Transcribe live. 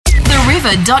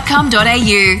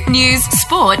theriver.com.au. News,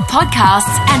 sport,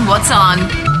 podcasts and what's on.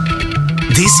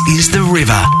 This is The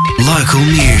River. Local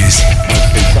news.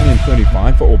 It's sunny and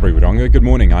 35 for Albury-Wodonga. Good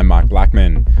morning, I'm Mark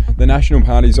Blackman. The National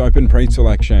Party's open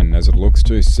pre-selection as it looks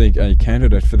to seek a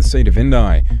candidate for the seat of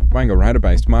Indi.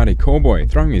 Wangaratta-based Marty Corboy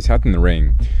throwing his hat in the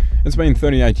ring. It's been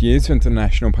 38 years since the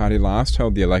National Party last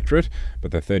held the electorate,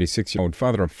 but the 36-year-old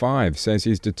father of five says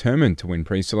he's determined to win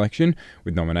pre-selection,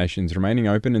 with nominations remaining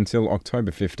open until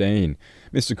October 15.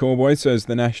 Mr Corboy says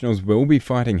the Nationals will be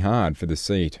fighting hard for the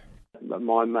seat.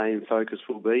 My main focus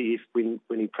will be, if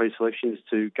winning pre-selection, is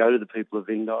to go to the people of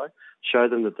Indi, show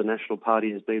them that the National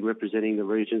Party has been representing the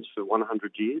regions for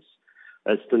 100 years.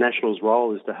 It's the Nationals'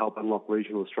 role is to help unlock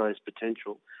regional Australia's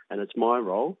potential, and it's my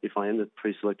role, if I am the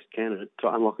pre-selected candidate, to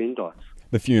unlock Indi.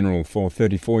 The funeral for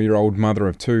 34-year-old mother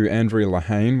of two, Andrea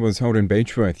Lehane, was held in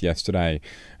Beechworth yesterday.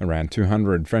 Around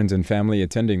 200 friends and family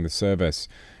attending the service.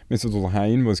 Mrs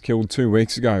Lehane was killed 2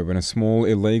 weeks ago when a small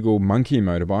illegal monkey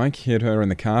motorbike hit her in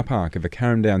the car park of a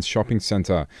Carrum Downs shopping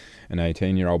centre. An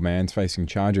 18-year-old man's facing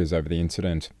charges over the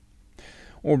incident.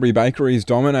 Albury Bakeries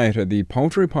dominated the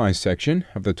poultry pie section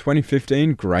of the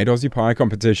 2015 Great Aussie Pie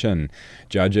Competition.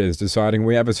 Judges deciding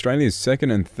we have Australia's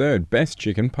second and third best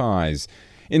chicken pies.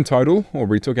 In total,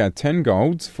 Albury took out 10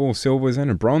 golds, 4 silvers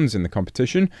and a bronze in the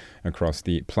competition across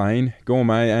the plain,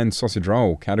 gourmet and sausage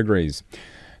roll categories.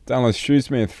 Dallas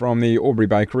Shoesmith from the Albury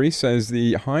Bakery says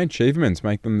the high achievements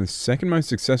make them the second most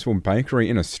successful bakery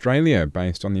in Australia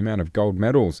based on the amount of gold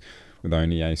medals, with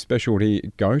only a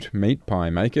specialty goat meat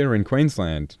pie maker in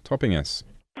Queensland topping us.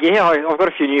 Yeah, I've got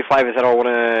a few new flavours that I want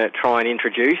to try and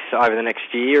introduce over the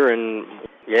next year, and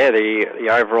the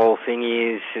overall thing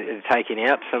is taking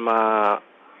out some,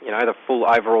 the full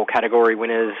overall category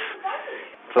winners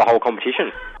for the whole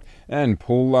competition. And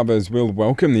pool lovers will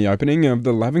welcome the opening of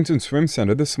the Lavington Swim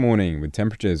Centre this morning, with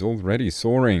temperatures already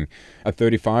soaring. A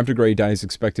 35-degree day is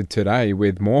expected today,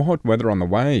 with more hot weather on the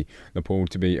way. The pool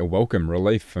to be a welcome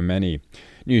relief for many.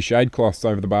 New shade cloths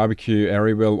over the barbecue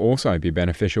area will also be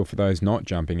beneficial for those not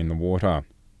jumping in the water.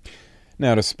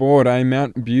 Now to sport, a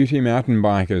Mount Beauty mountain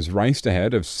bikers raced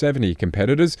ahead of 70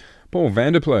 competitors. Paul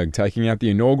Vanderplug taking out the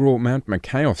inaugural Mount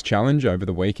McKaos Challenge over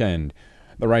the weekend.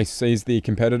 The race sees the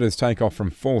competitors take off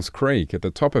from Falls Creek at the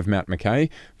top of Mount McKay,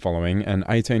 following an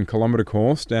 18-kilometre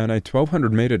course down a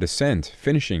 1,200-metre descent,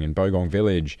 finishing in Bogong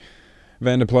Village.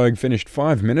 Vanderplug finished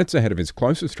 5 minutes ahead of his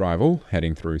closest rival,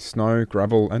 heading through snow,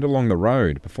 gravel and along the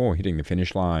road before hitting the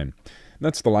finish line.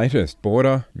 That's the latest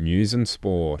Border News and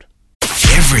Sport.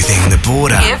 Everything the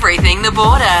Border. Everything the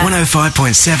Border.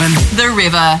 105.7 The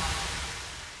River.